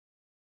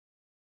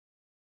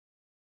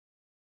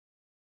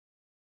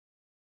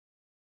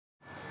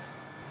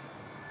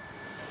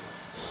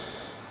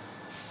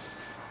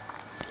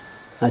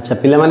अच्छा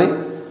पिला माने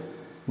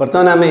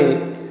बर्तमान आम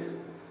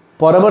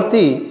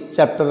परवर्ती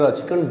चैप्टर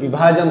अच्छी कौन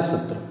विभाजन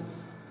सूत्र।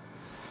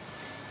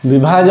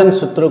 विभाजन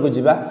सूत्र को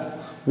जीवा।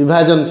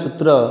 विभाजन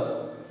सूत्र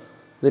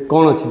रे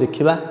कौन अच्छी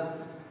देखिबा।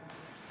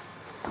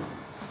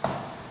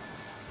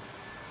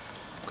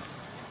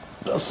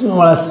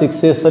 प्रश्नमाला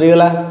 6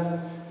 सरीगला।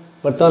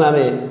 बर्तमान आम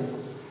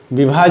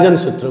विभाजन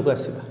सूत्र को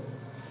आसवा।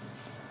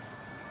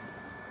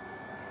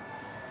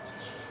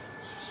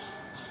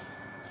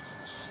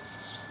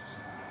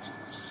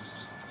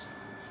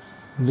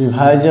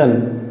 विभाजन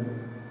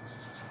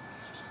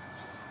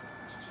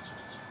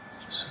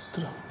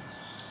सूत्र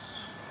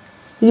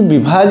ये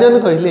विभाजन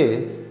कहले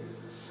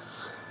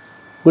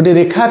गोटे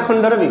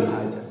रेखाखंडर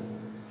विभाजन।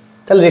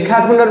 ताल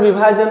रेखाखंडर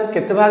विभाजन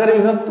केते भाग रे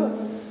विभक्त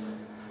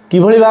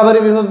किभली भाव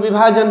में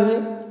विभाजन हुए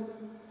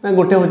ना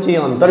गोटे हूँ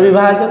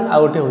अंतर्विभाजन आ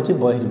गोटे हूँ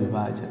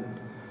बहिर्विभाजन।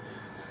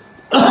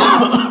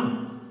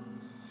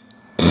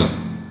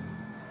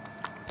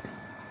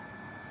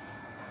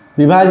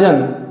 विभाजन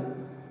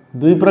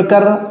दुई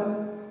प्रकार।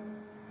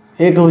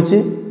 एक हूँ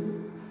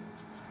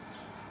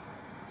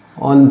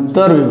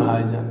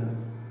अंतर्विभाजन।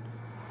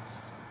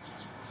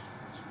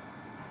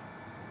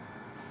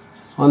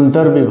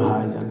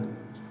 अंतर्विभाजन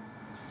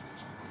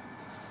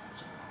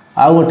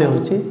आउ गोटे हूँ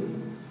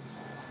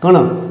कौन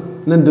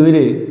ना दुई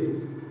रे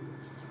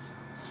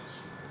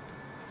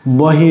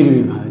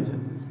बहिर्विभाजन।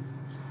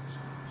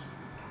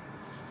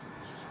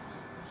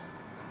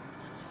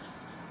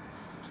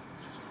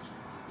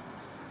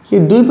 ये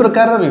दुई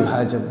प्रकार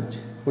विभाजन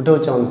अच्छे। गोटे हूँ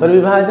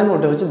अंतर्विभाजन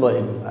गोटे हूँ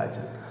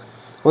बहिर्विभाजन।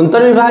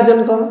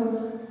 अंतर्विभाजन कौन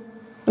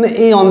मैंने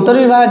ये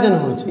अंतर्विभाजन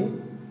हूँ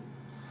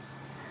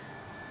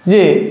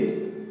जे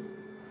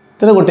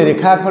तेरे गोटे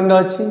रेखाखंड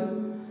अच्छी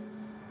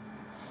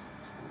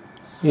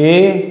ए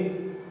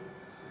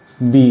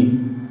बी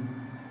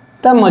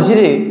ता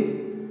मझिरे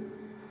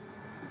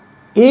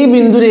ए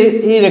बिंदु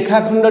ए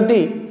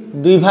रेखाखंडटी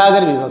दुई भाग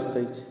रे विभक्त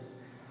होइछि।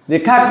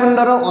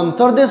 रेखाखंडर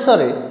अंतर्देश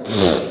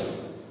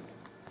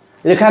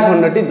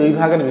रेखाखंडटी दुई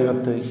भाग रे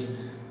विभक्त होइछि।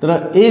 तो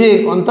ये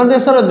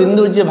अंतर्देशर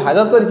बिंदु जे भाग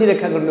कर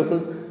रेखाखंड को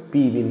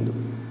पी बिंदु।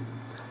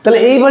 ताले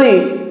एई भली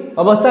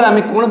अवस्था आम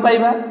कौन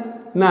पाइबा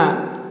ना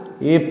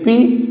AP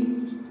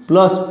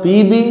plus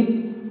PB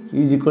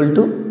is equal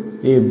to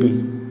A B.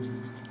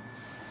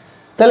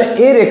 ताले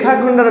ए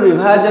रेखाखंडर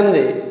विभाजन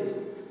रे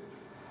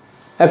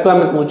याको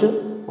आम कहूँ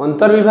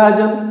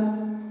अंतर्विभाजन।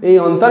 ये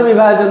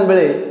अंतर्विभाजन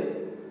बेले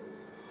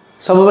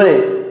सब बेले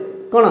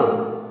कौन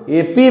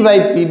एपी बाय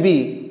पीबी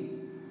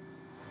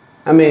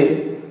आम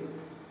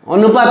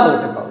अनुपात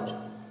गोटे पाऊँ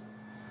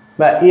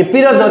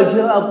एपी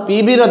दैर्घ्य आ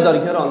पीबी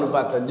दैर्घ्यर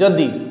अनुपात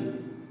जदि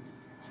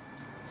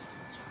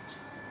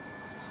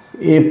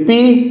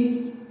AP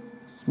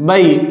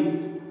bye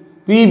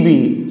PB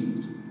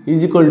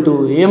is equal to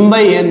M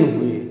bye N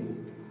हुए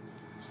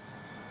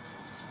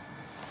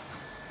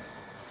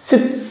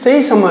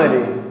से समय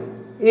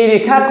ये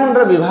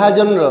रेखाखंडर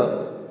विभाजन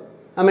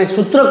आम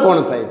सूत्र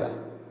कौन पाइबा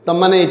तुम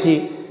मैंने ये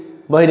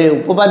बही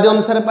उपपाद्य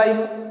अनुसार पाइब।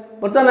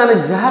 बर्तमान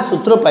आम जहाँ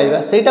सूत्र पाइबा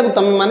सेटा को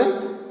तुम मैंने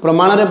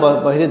प्रमाण रे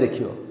बही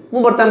देखियो।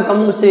 मु बर्तमान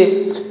तुमको से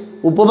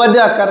उपपाद्य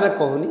आकार रे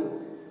कहूनी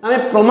आम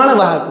प्रमाण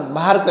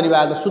बाहर करवा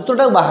आग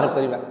सूत्रटा बाहर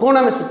करवा कौन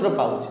आम सूत्र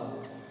पाऊँ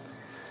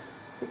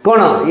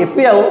कौन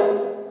एपी आउ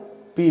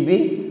पीबी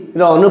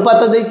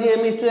अनुपात देछि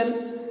M is to N.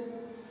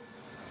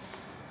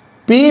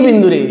 P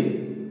बिंदु रे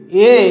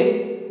ए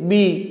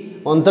बी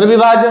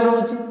अंतर्विभाजन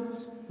होछि।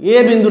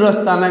 ए बिंदुर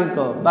स्थानांक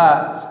बा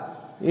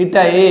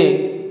इटा ए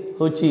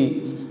होछि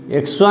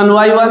x1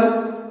 y1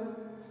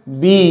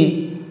 B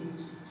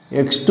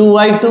x2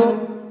 y2।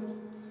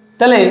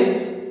 तले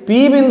पी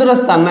बिंदुर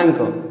स्थानांक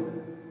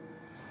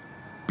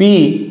पी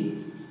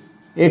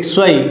एक्स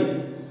वाई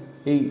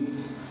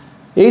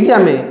ये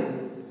आम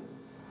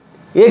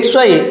एक्स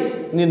वाई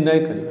निर्णय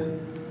करवा।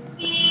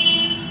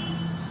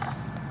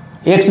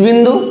 एक्स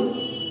बिंदु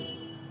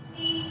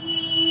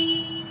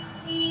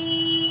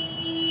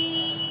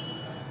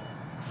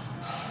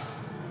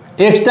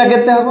एक्सटा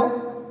केते हबो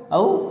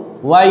आउ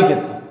वाई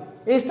केते।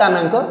 ए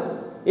स्थानांक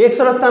एक्स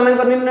रो स्थानांक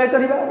निर्णय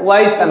करवा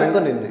वाई स्थानांक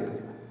निर्णय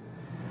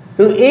करवा।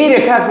 तो यही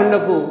रेखाखंड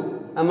को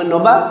आम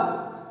नबा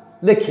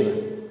देखिबा।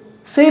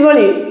 से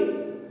भली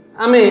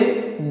आम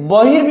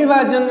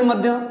बहिर्विभाजन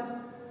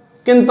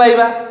केन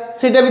पाइबा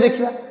सेटा भी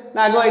देखिबा ना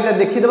आग यहाँ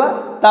देखीदबा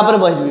तापर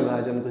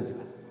बहिर्विभाजन को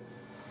जीवा।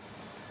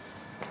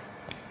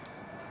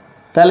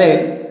 ताले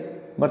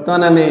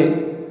वर्तमान आम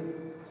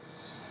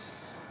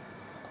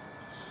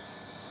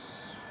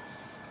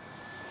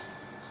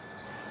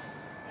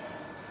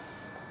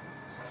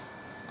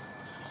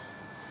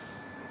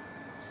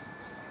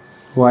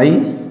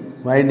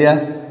y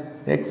डैश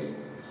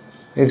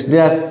x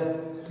डैश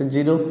तो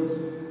 0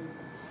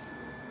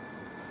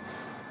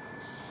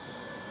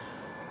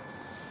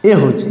 ये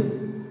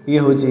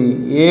हूँ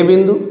ए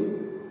बिंदु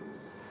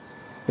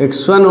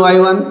x1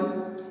 y1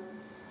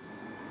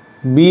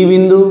 बी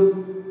बिंदु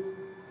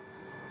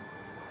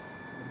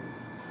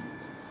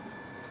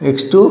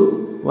x2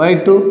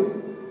 y2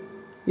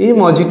 ये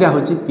मझीटा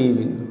हूँ पी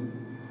बिंदु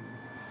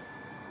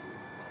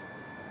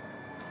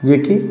जे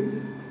कि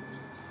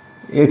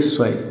एक्स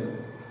वाई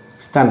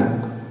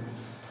स्थानांक।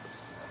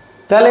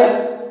 ताले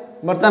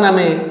बर्तमान आम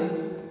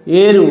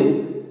ए रु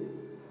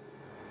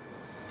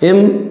एम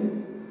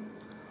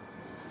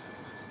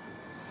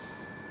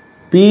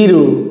पी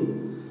रु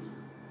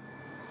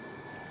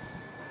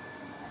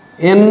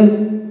एन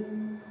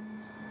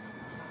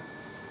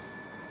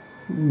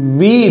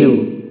बी रु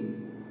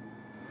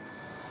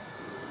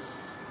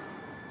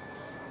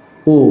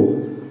ओ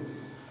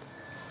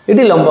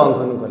ये लंब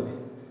अंकन कले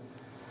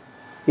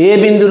ए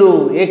बिंदु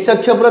एक्स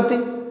अक्ष प्रति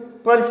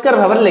परिष्कार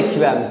भाव में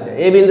लिखा आम से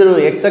ए बिंदु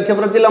एक्स अक्ष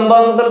प्रति लंब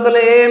अंकन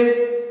कले एम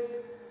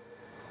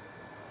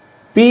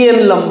पी एन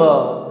लंब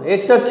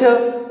एक्स अक्ष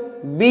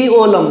बी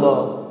ओ लंब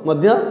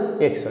मध्य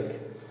एक्स अक्ष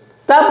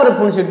तापर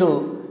पुणी से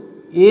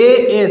ए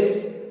एस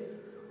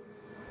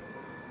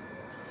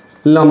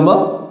लंब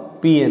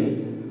पी एन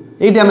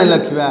ये आम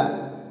लिखा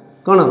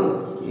कौन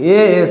ए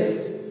एस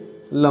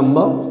लंब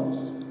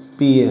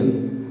पी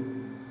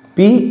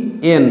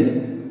एन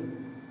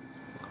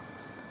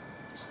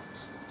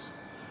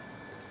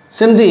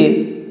सेमती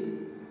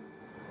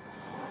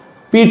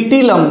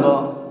पीटी लंब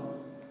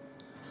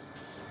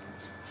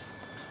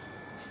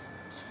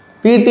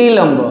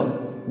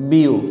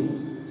बीओ।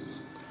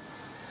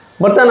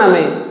 बर्तमान आम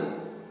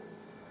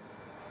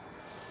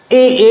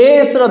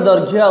एएस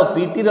दैर्घ्य आ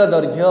पीटी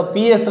दैर्घ्य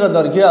पीएस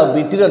दैर्घ्य आ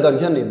बीटी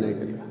दैर्घ्य निर्णय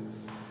करवा।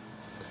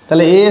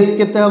 ताले एएस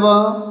केते हबो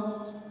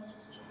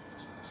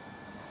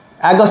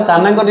आग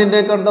स्थानांक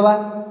निर्णय करदबा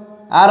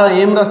आर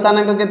एम रो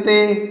स्थानांक केते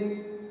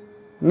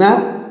ना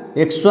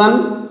x1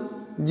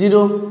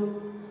 0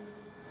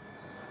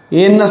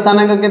 एन रो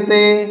स्थानांक केते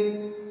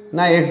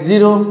ना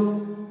x0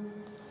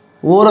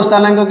 ओ रो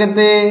स्थानांक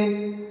केते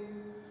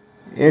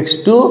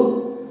x2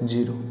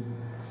 0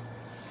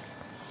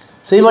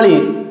 से भली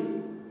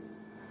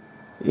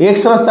x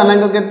रो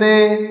स्थानांक केते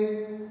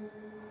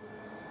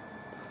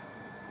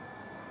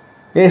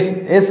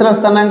s रो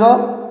स्थानांक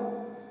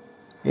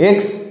x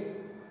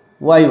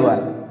y1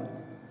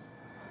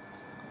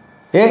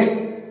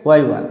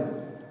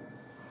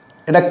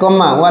 एटा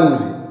कमा 1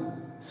 नुहे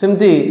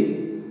सेमती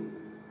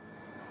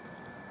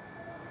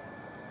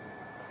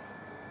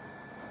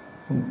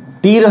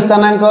टी रो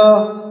स्थानांक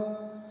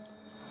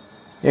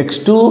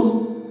x2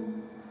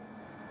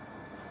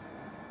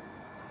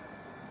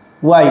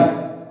 y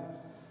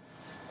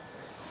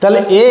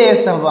ताले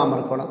एस हम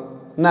आमर कौन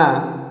ना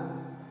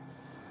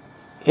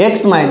x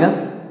माइनस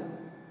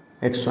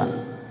x1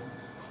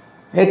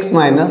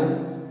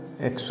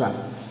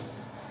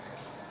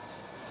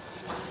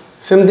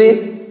 सेमती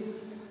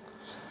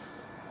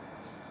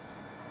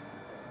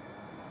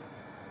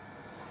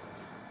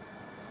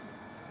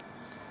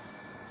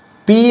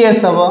पी एस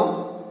हम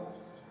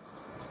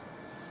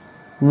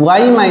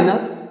y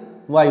माइनस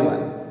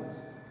y1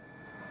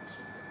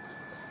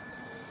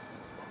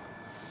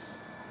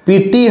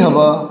 पीटी हम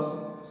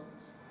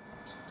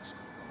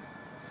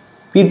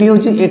पीटी हूँ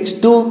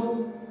x2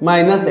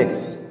 माइनस x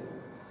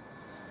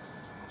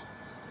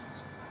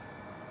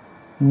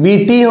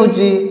बीटी हूँ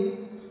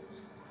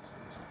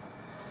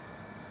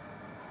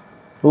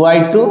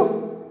y2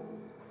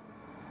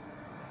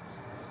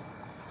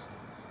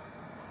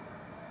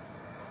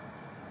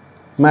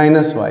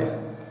 माइनस y।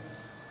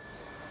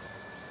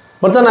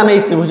 बर्तमान आम ये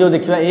त्रिभुज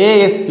देखा ए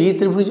एस पी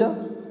त्रिभुज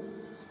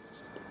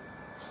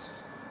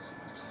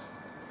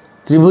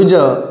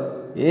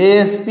ए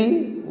एस पी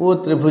ओ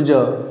त्रिभुज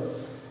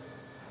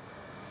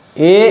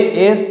ए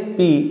एस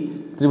पी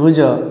त्रिभुज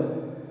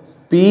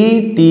पी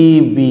टी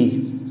बी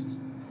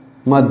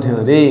मध्य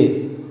रे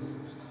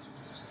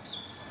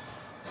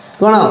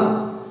कौन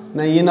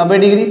ना ये 90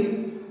 डिग्री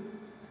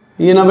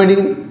ये 90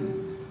 डिग्री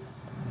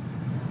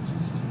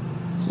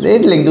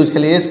लेट लिख दूँ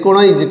खाली एस कोण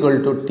इज इक्वल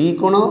टू टी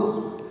कोण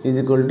इज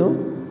इक्वल टू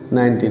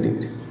 90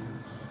 डिग्री।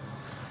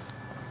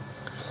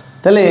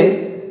 ताले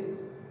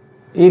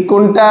ये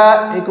कोणटा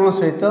ये कोण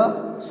सहित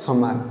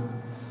समान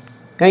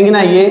कहीं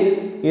ना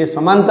ये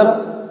समांतर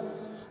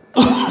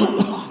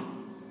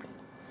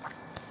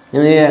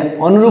ये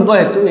अनुरूप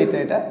हेतु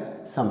यहाँ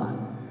समान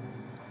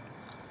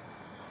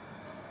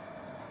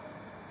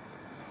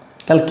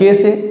ताल के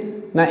से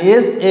ना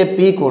एस ए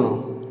पी कोण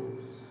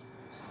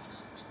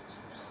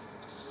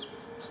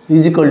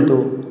is equal to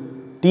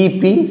T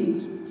P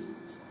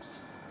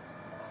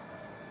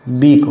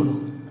B कोण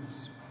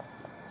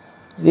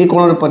ये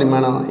कोण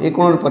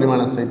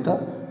परिमाण सहित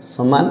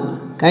समान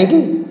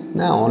कहीं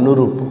ना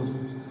अनुरूप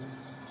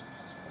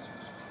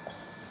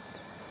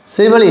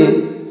से भली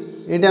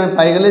ये आम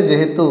पाईगले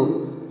जेहेतु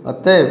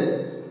अतएव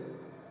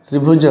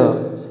त्रिभुज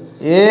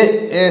ए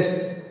एस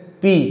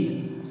पी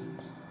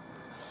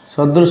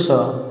सदृश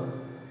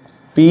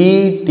पी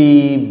टी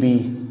बी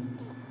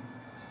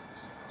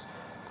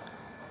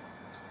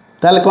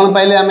ताले कौन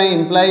पाइले आम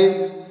implies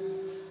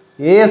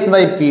S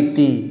by P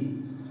T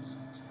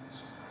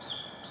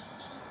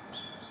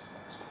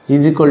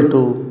is equal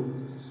to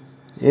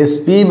S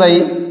P by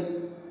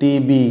T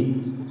B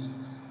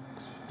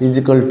is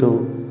equal to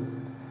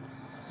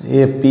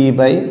A P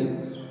by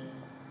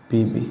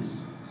P B.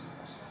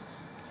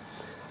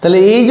 ताले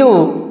ये जो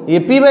A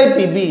P by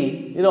P B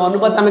ये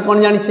अनुपात आम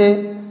कौन जाने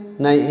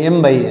ना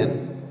एम बाई एन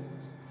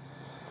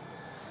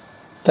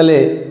ताले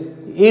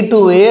ए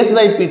to S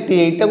by P T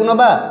एटा को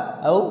नबा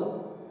आउ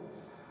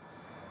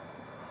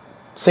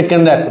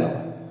सेकेंड आकु नबा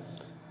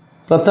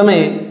प्रथमे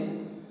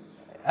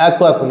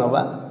आकु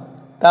नबा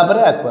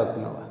तापरे आकु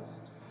नबा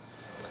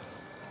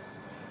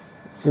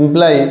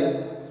implies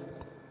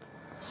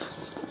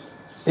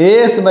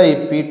S by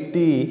P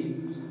T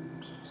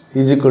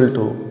is equal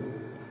to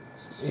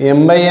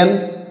M by N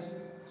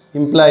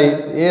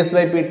implies S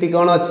by P T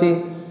कौन अच्छी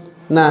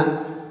ना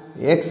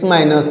x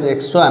minus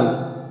x one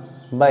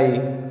by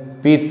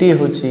P T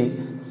हूँ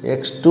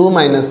x to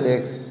minus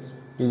x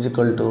is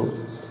equal to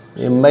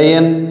M by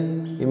N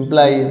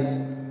implies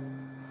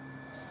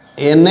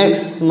N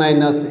x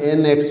minus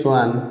N x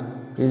one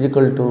is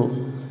equal to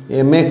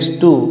M x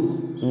to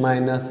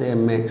minus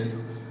M x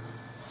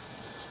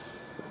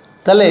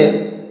ताले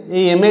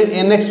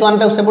N x one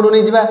टाक सेपटू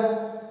नहीं जावा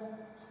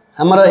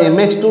आमर M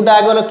x to टा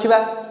आग रखा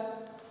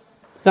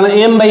कारण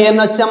M by N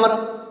अच्छे आमर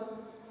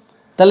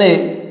ताले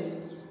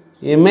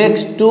एम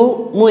एक्स टू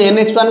मु एन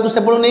एक्स वन को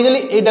सेपटू नहीं गली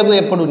एटा को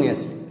एपटू नहीं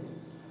आसी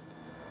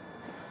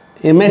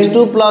M x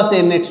two plus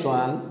N x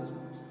one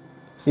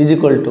is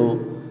equal to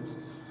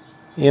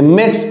M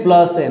x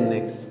plus N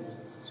x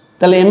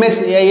ताले एम एक्स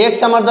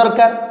एक्स आमर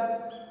दरकार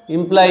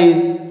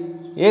implies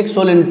x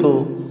whole into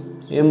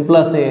m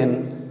plus n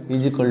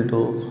is equal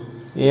to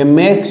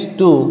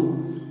mx2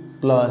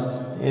 plus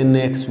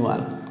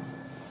nx1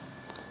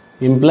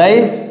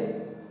 implies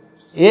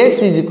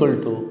x is equal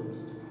to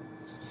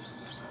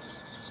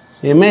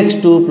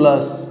mx2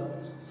 plus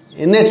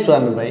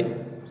nx1 by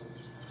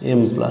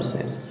m plus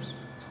n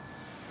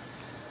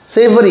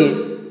से परी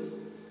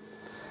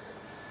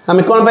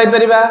आम कौन पाई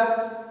परिबा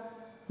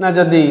ना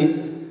जदि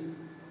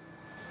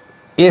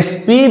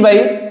sp by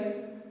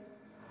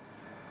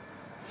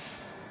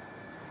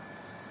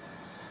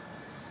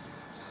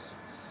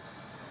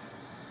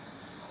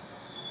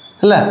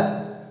है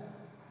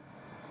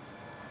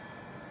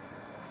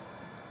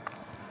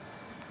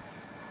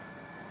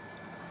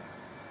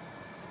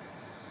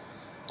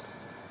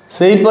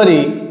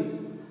सेहीपरी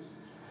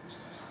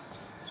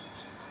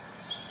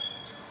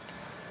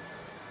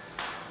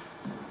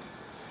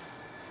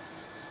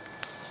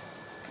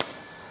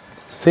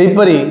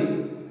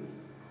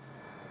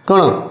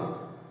कौन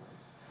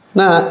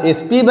ना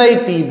SP by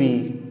T B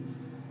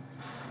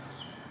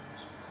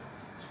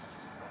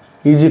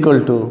is equal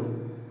to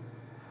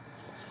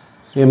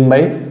M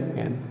by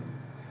N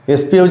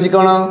SP हूँ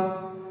कौन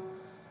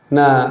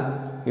ना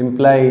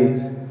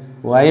implies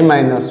Y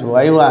minus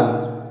Y one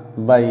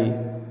by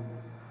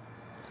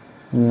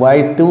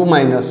Y to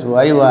minus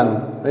Y one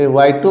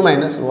Y to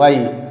minus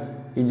Y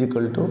is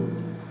equal to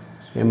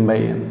M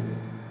by N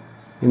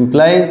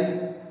implies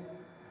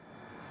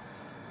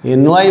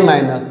N Y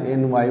minus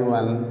N Y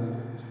one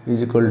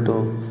is equal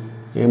to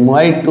M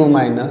Y to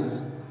minus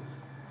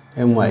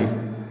M Y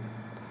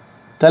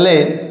ताले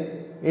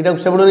यहाँ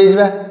सेपटू नहीं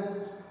जावा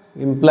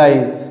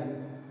implies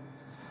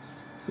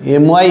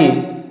my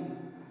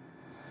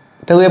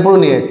टाक एपटू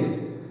नहीं आसी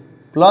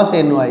plus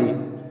ny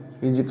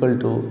is equal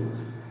to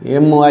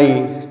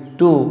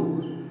my2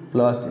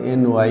 plus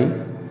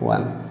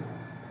ny1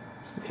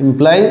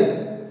 implies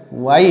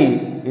y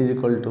is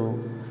equal to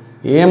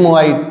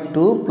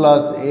my2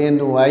 plus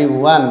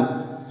ny1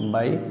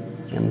 by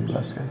m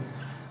plus n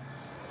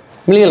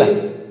मिलगला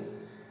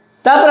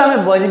तापर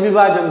आम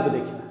बहिर्विभाजन को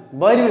देखा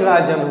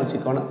बहिर्विभाजन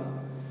हूँ कौन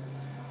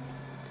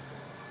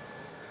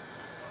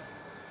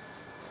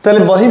ताले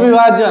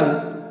बहिर्विभाजन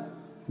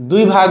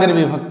दुई भाग रे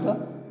विभक्त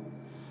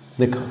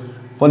देख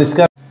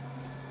परिष्कार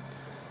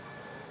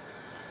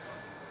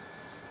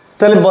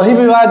ताले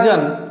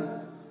बहिर्विभाजन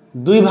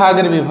दुई भाग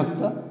रे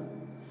विभक्त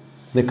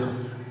देख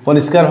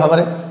परिष्कार भाव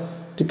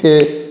टिके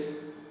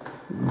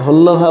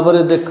भल भाव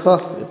देख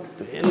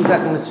पेनटा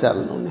कौन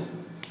चलुनि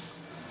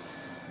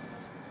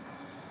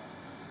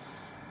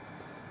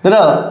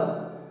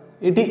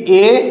इटी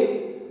ए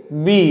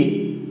बी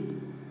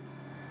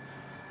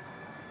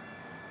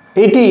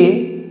एटी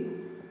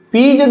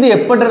पी जदि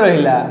एपटे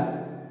रहिला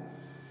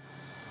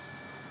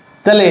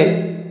तले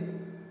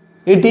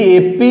एटी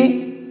एपी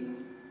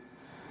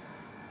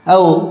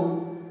आउ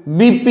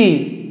बीपी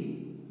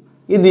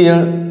ये दी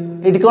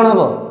ये कौन हम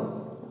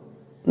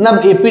ना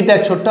एपीटा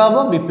छोट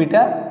हम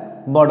बीपीटा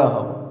बड़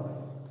हम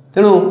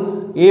तेणु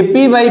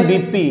एपी बाई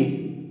बीपी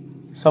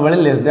सब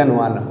लेस देन 1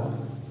 हम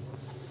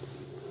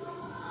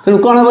तेणु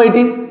कौन हम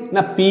ये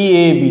ना पी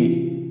ए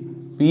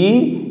बी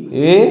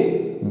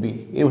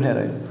ये भाया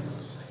रही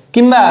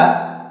किंबा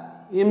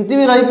एमती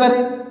भी रही पारे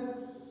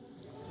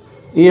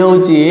ये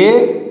हूँ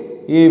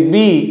ए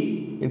बी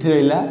इठ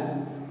रहा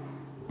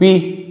पी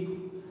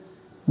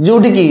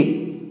जोटि की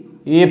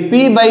ए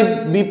पी बाई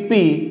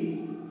बीपी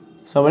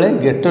सब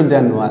ग्रेटर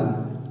देन 1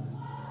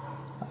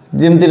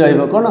 जमती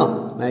रौन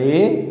ना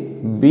ए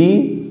बी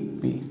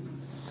पी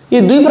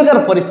ये दुई प्रकार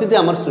परिस्थिति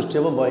आमर सृष्टि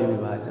हम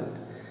बहिर्विभाजन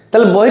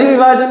ताले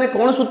बहिर्विभाजन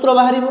कौन सूत्र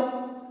बाहर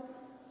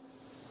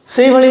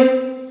से भली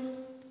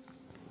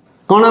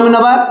कौन आम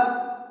नवा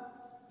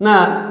ना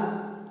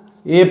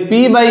A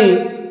P by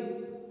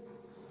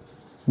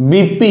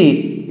BP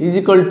is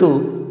equal to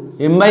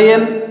M by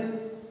N,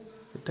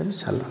 এটা भी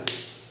चलो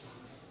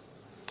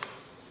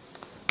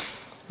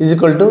is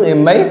equal to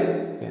M by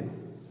N.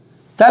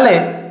 ताले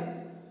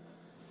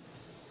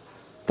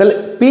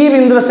पी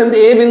बिंदु सेमती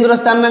ए बिंदुर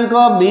स्थानांक,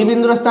 बी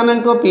बिंदुर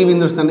स्थानांक, पी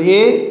बिंदुर स्थानांक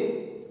ए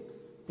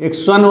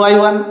x1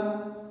 y1,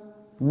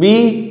 B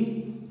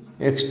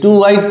x2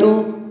 y2,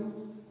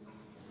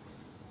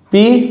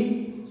 P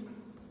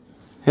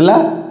हैला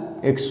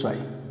xy।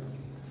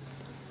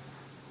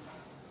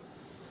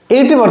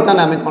 एटी बर्तमान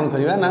आम कौन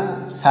करवा ना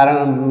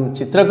सारण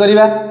चित्र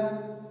करवा।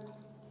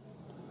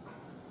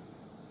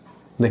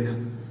 देख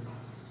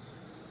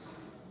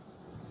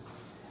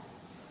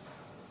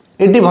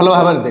एटी भल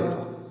भाव देख,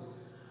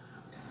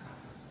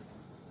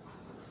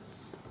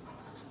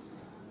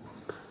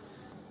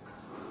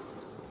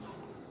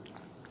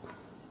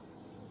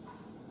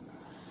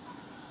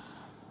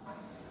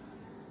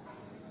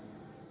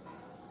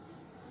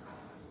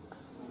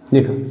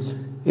 देखो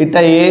इटा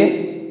ये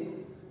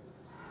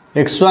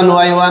x1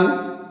 y1,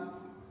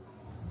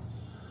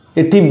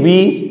 eighty B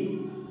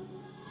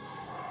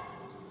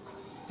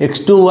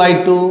x2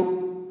 y2,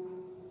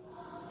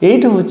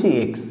 eight हूँ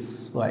x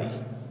y,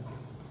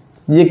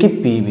 ये कि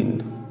P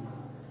बिंदु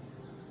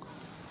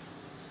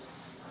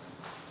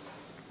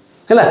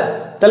है।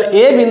 ताले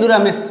ए बिंदु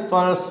आम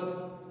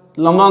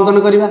लंब अंकन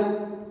करवा।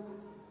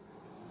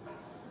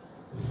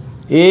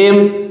 M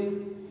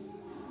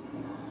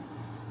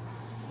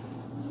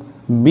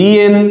B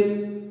N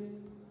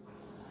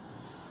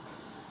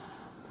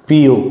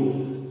PO.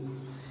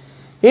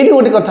 ये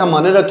गोटे कथा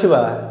मन रखा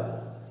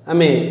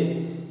आम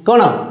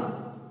कौन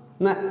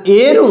ना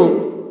ए रु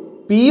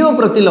पीओ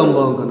प्रति लंब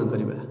अंकन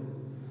करवा,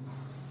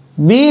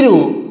 बी रु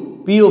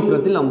पीओ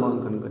प्रति लंब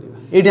अंकन करवा।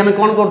 ये आम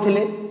कौन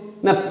करथिले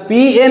ना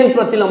पी एन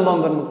प्रति लंब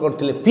अंकन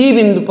करथिले, पी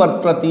बिंदु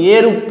प्रति ए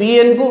रु पी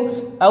एन को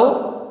आउ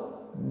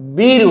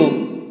बी रु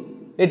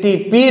एटी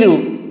पी रु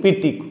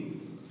पीटी को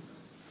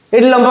ये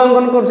लंब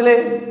अंकन करथिले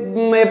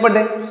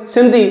एपटे।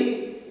 सेमती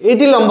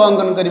ये लंब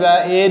अंकन करवा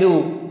ए रु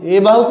ए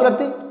बाहु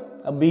प्रति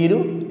और बी रु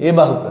ए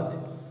बाहु प्रति।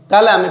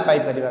 ताले आम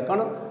पाइपर कौन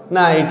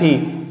ना ये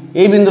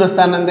ए बिंदुर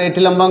स्थानांक ये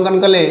लंब अंकन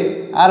कले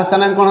आर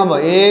स्थानांक कौन हम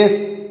एस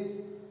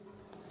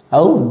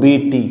आउ बी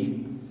टी,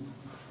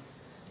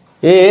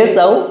 एस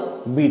आउ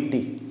बी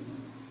टी।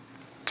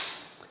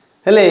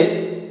 हेले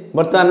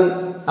बर्तमान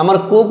आमर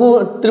को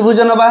त्रिभुज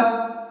नवा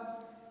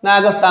ना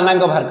आग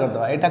स्थानांक बाहर करदे।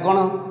 यहाँ कौन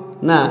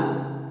ना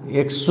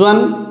x1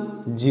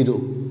 0,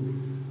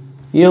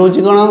 ये हूँ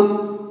कौन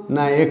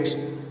ना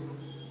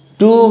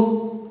x2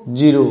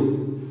 0,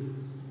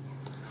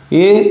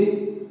 ये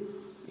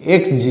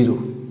x0।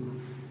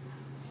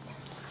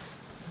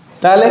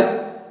 ताले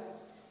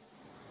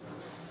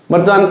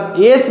बर्तमान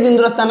एस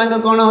बिंदुर स्थानांक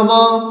कौन हम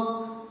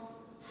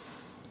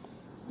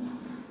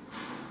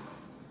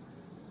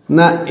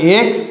ना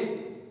x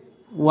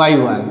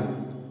y1,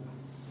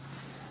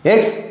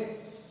 x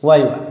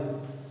y1।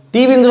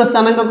 T बिंदुर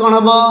स्थानांक कौन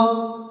हम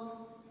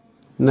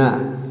ना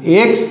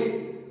x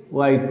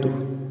y2।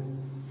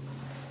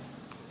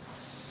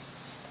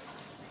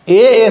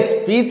 A S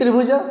P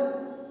त्रिभुज,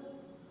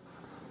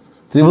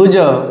 त्रिभुज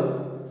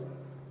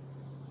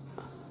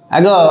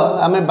आग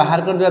आम बाहर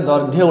कर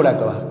दैर्घ्य गुड़ाक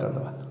बाहर करदे।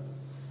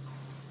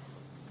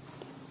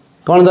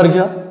 कौन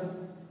दैर्घ्य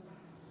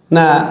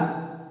ना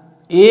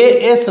ए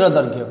एस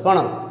दैर्घ्य कौन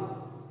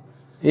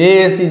A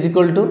S is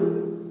equal to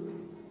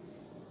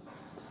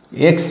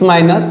x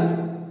minus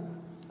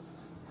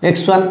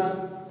x1,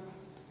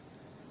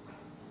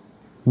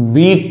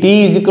 B T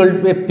is equal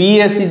to P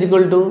S is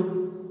equal to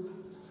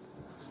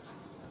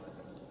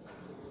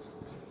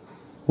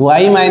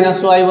y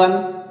minus y1,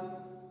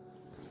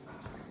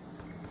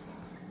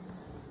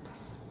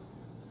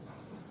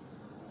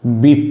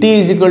 B T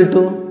is equal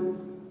to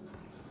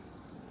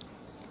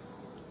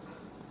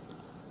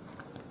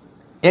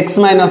x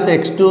minus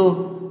x2,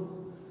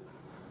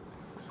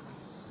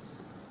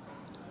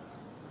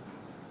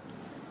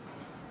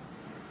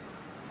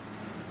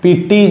 P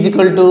T is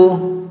equal to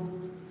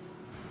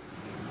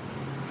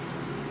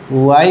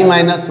y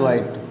minus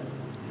y2,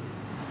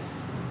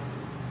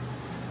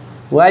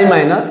 y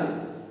minus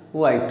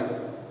y2।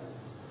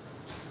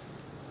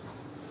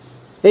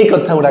 यही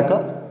कथा गुड़ाक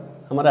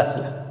हमार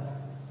आसला।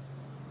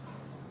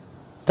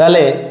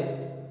 ताले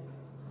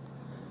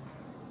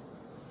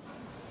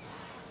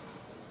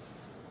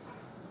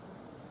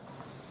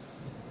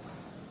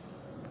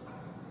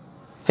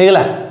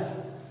हेगला।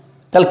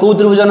 ताले को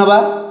त्रिभुज नवा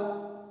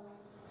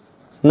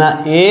ना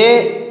ए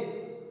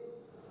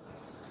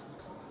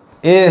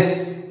एस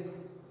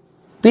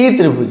पी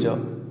त्रिभुज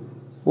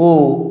ओ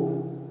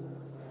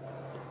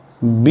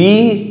बी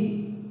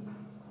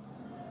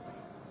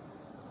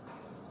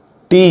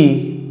टी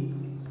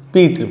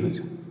पी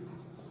त्रिभुज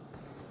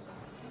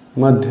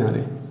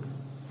मध्य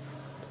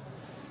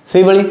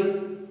से भाई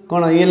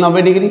कौन ये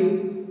 90 डिग्री,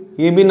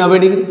 ये भी 90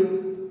 डिग्री,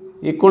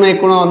 ये कोण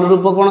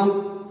अनुरूप कोण।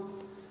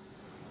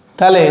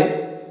 ताले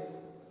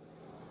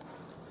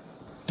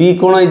टी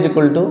कोण इज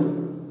इक्वल टू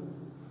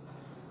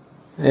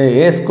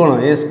एस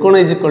कोण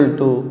इज इक्वल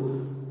टू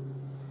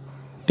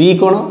टी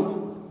कोण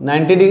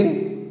 90 डिग्री।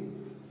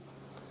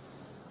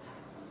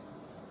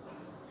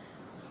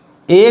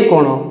 ए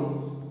कोण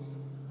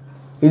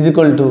इज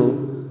इक्वल टू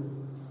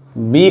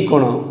बी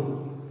कोण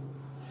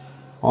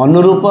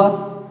अनुरूप।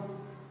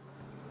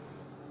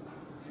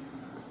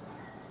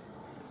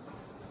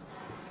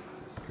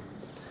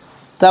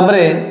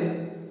 तापरे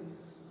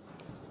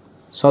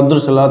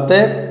सदृश लते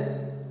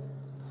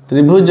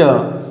त्रिभुज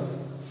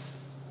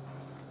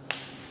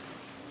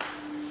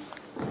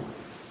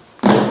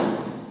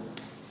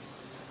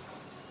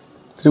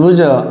त्रिभुज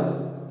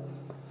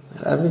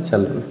अभी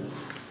चल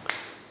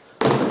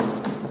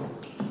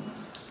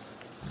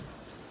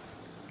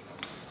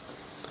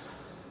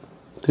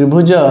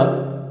त्रिभुज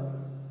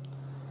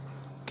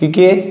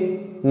कि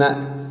ना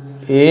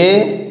ए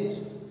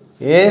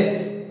एस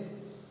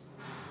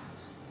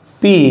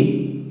पी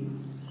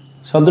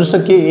सदृश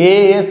कि ए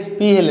एस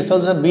पी हेले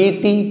सदृश बी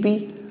टी पी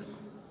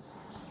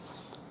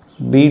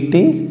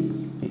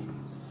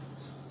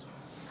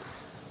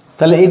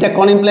ताले एटा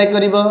कौन इम्प्लाय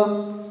करिबो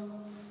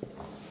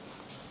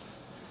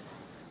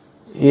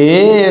A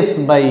S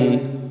by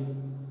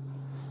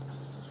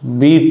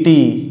B T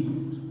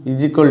is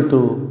equal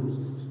to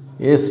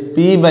S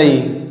P by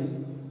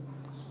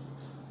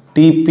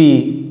T P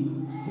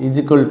is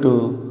equal to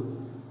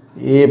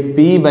A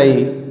P by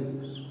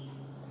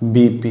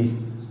B P.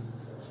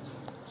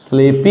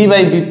 ताले A P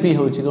by B P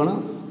हूँ कौन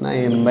ना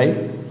M by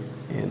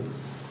N.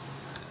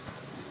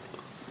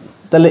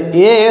 ताले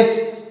A S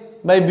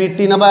by B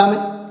T नबा आम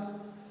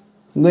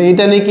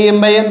यहाँ नहीं कि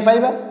एम बाई एन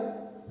पाइबा।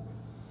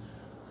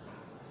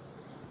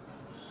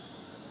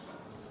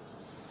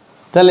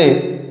 ताले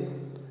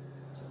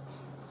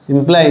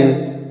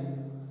implies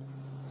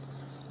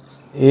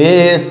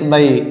AS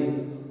by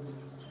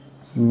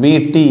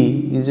BT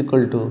is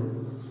equal to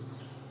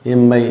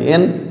M by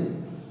N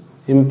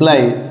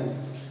implies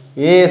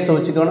AS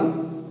होची कौन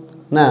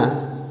ना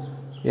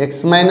x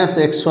minus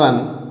x1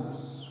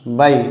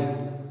 by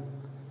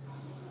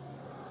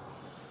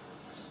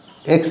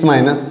x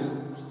minus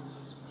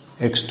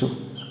x2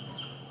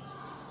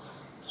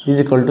 is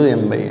equal to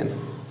M by N।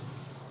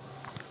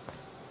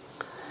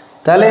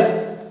 ताले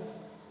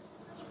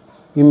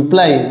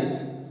implies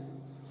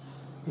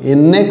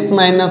nx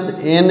minus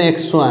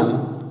nx1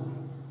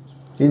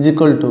 is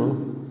equal to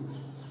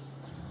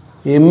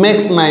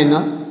mx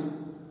minus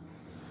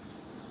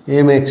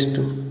mx2।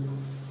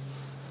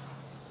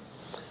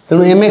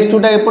 तेणु mx2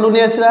 टा एपटू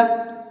नहीं आसवा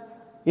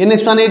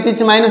nx1 ये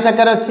minus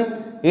आकार अच्छी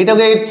यहीटा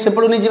को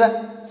सेपटू नहीं जावा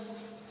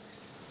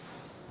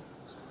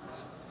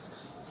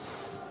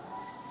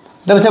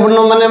सेपट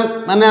माने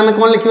माने आम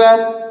कौन लिखा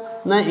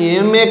ना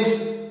mx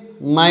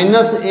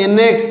minus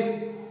nx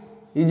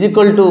is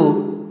equal to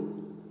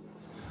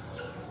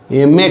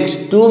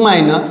mx2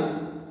 minus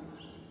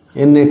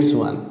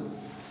nx1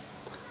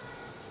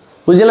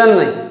 बुझला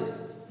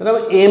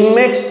नहीं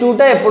mx2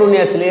 टा एपटू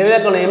नहीं आसिले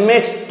कौन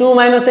mx2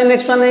 माइनस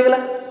nx1 हो गला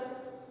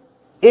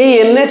ये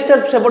nx टा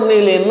सेपट नहीं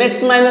गले mx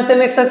माइनस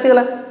nx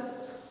आसीगला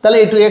ताले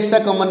एटू x टा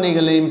कॉमन नहीं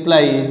गले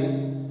implies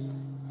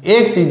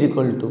x is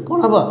equal to कौन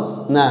हम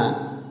ना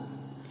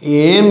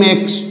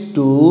mx2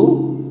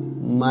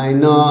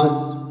 माइनस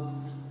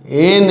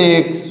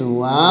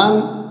nx1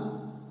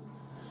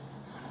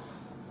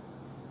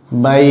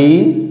 बाई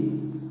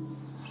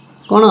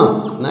कौन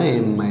ना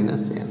m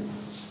minus n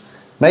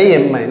by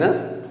m minus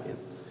n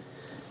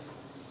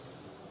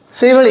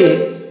से भली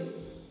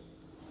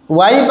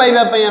y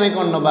पाइबा पई आमे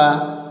कोन नबा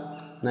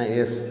ना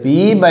sp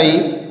by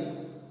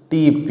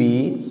tp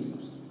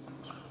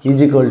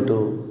is equal to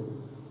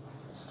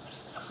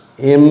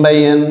m by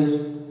n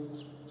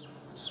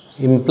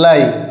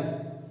implies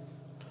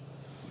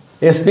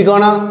sp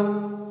कौन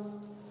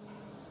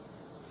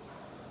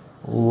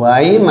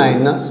y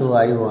minus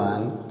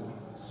y1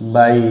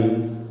 by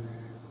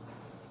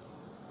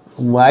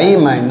y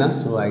minus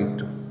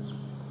y2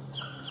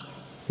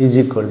 is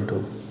equal to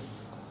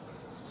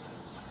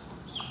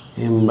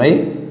m by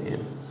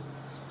n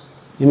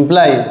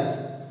implies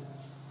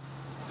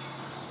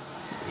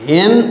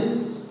n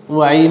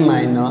y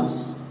minus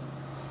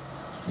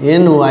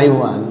n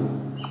y1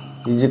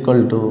 is equal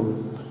to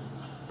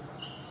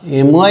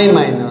my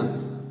minus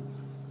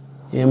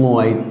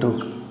my2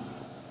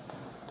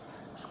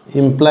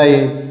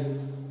 implies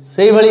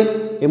से भली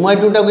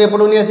my2 टा को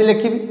एपटू नहीं आसी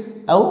लिखी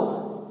आउ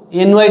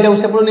ny टा को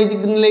सेपटू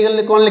नहीं ले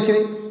गले कौन लिखी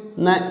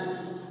ना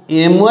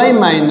my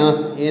minus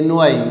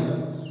ny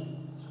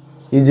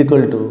is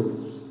equal to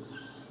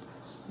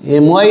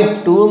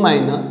my2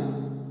 minus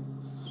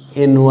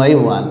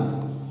ny1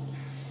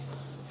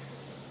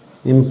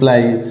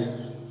 implies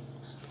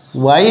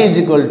y is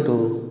equal to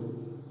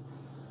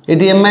ये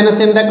m माइनस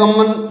n टा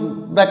कॉमन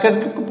ब्रैकेट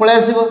को पळे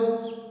आसीबो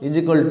is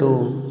equal to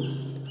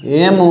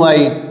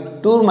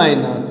my2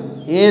 minus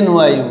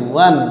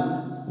ny1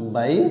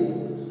 by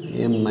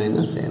m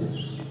minus n।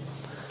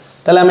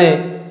 ताले आमे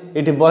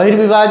एटी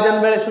बहिर्विभाजन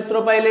बेले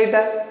सूत्र पाइले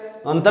एटा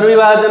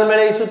अंतर्विभाजन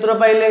बेले सूत्र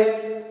पाइले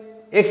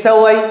x और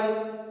y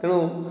तेणु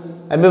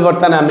एबे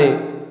वर्तमान आमे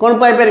कोन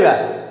पाई परिबा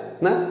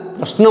ना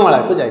प्रश्नमाला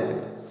को जाई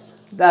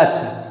परिबा।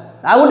 अच्छा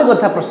आ गोटे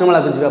कथा प्रश्नमाला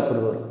को जीवा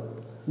पूर्व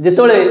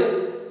जेतोले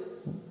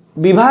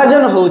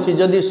विभाजन होउची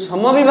जदि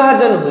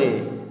समविभाजन हुए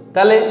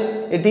ताले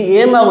एटी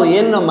m आउ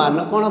n मान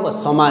कौन हम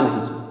समान हो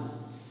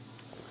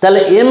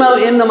ताले m आउ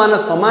n मान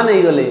समान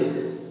हो गले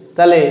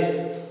ताले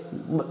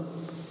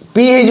p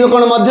हो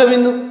कौन मध्य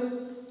बिंदु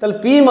ताले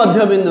p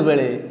मध्य बिंदु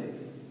बेले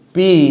p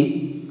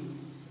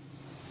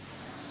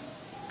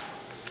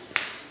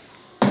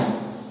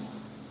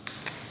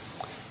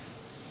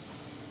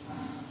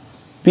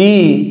p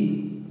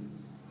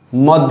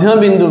मध्य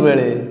बिंदु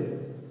बेले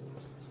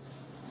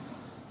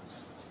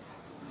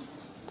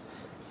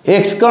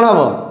x कौन हम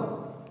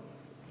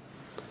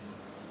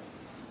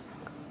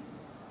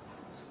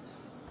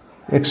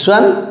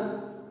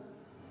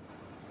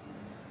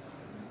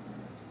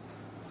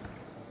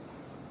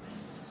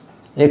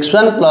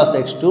x1 plus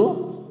x2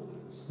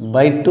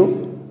 by 2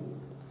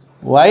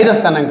 y रो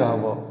स्थानांक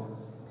हम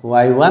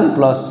y1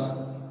 plus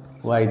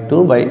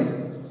y2 by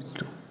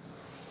 2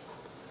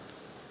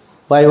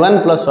 y1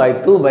 plus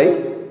y2 by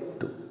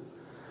 2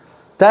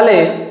 ताले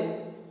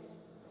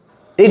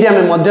ये आम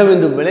मध्य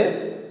बिंदु बेले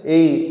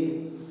यही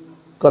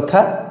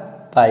कथा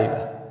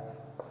पाइबा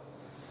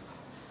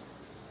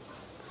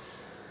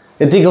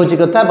एतिक हूँ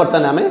कथा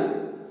बर्तमान आम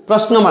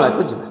प्रश्नमाला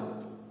को जीवा।